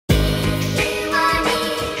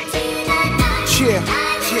Yeah,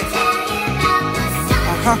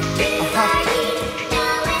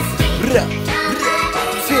 yeah.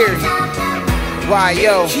 Theory.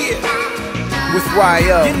 Y.O. With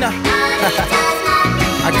Y.O. You know.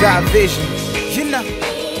 I got vision. You know.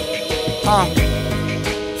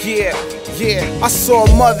 Yeah. I saw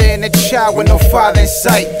a mother and a child with no father in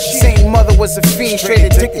sight. Same mother was a fiend, straight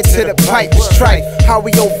addicted to the pipe. It's trite how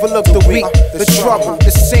we overlook the weak, the trouble. The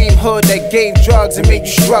same hood that gave drugs and made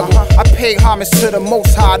you struggle. I pay homage to the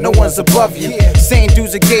Most High, no one's above you. Same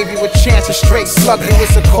dudes that gave you a chance to straight slug you.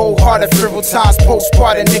 It's a cold-hearted, frivolous times,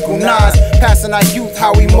 postparted nickel nines. Passing our youth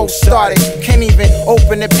how we most started. Can't even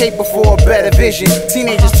open the paper for a better vision.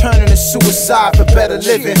 Teenagers turning to suicide for better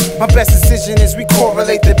living. My best decision is we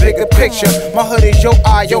correlate the bigger picture. My hood is your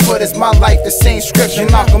eye, your hood is my life, the same scripture.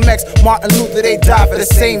 Malcolm X, Martin Luther, they died for the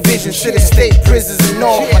same vision. To the state prisons and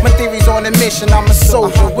all. My theory's on a mission, I'm a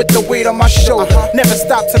soldier with the weight on my shoulder. Never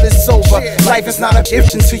stop till it's over. Life is not a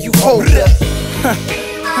gift until you hold it.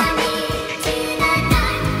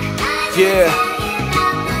 Yeah.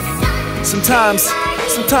 Sometimes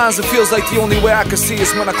it feels like the only way I can see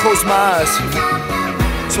is when I close my eyes.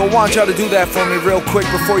 So I want y'all to do that for me real quick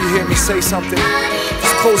before you hear me say something.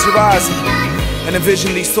 Just close your eyes and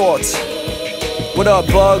envision these thoughts. What up,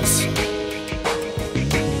 bugs?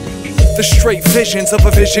 The straight visions of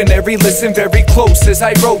a visionary. Listen very close as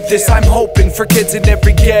I wrote this. I'm hoping for kids in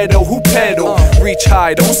every ghetto who pedal. Reach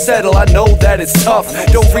high, don't settle, I know that it's tough.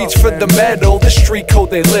 Don't reach for the medal, the street code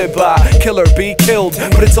they live by. Kill or be killed,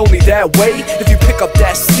 but it's only that way if you pick up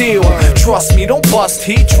that steel. Trust me, don't bust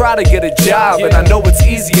heat, try to get a job. And I know it's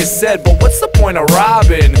easier said, but what's the point of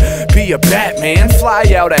robbing? Be a Batman,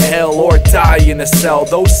 fly out of hell, or die in a cell.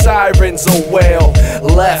 Those sirens will wail.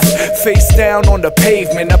 Left, face down on the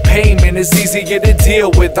pavement, the payment is easier to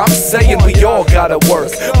deal with. I'm saying we all gotta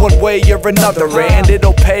work one way or another, and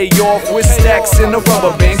it'll pay off with stacks in a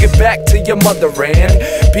rubber band. Get back to your mother and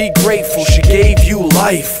be grateful she gave you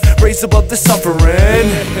life. Raise above the suffering.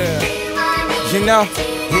 You know,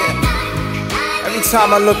 every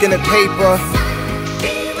time I look in the paper,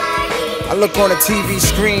 I look on the TV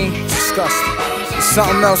screen, it's disgusting.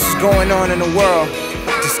 Something else is going on in the world,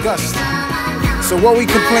 disgusting. So what we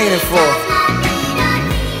complaining for?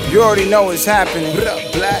 You already know what's happening.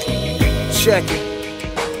 Black, check it.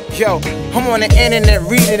 Yo, I'm on the internet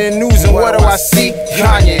reading the news, and what do I see?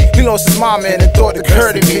 Kanye, he lost his mama and the thought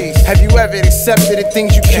occurred to me. Have you ever accepted the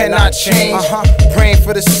things you cannot change? Praying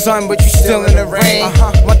for the sun, but you still in the rain.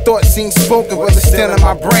 My thoughts seem spoken, but they're still in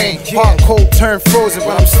my brain. Heart cold turned frozen,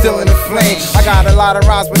 but I'm still in the flame. I got a lot of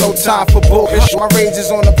rhymes, but no time for bullshit. My rage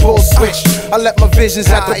is on the pull switch. I let my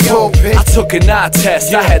visions at the pulpit. I took an eye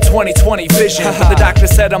test, I had 20/20 vision. But the doctor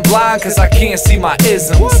said I'm blind cause I can't see my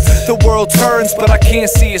isms. The world turns, but I can't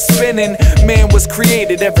see it spinning. Man was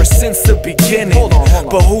created ever since the beginning.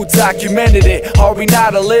 But who documented it? Are we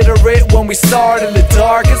not illiterate when we start in the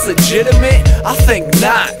dark? It's legitimate? I think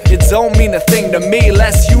not. It don't mean a thing to me.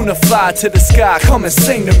 Let's unify to the sky, come and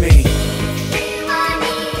sing to me.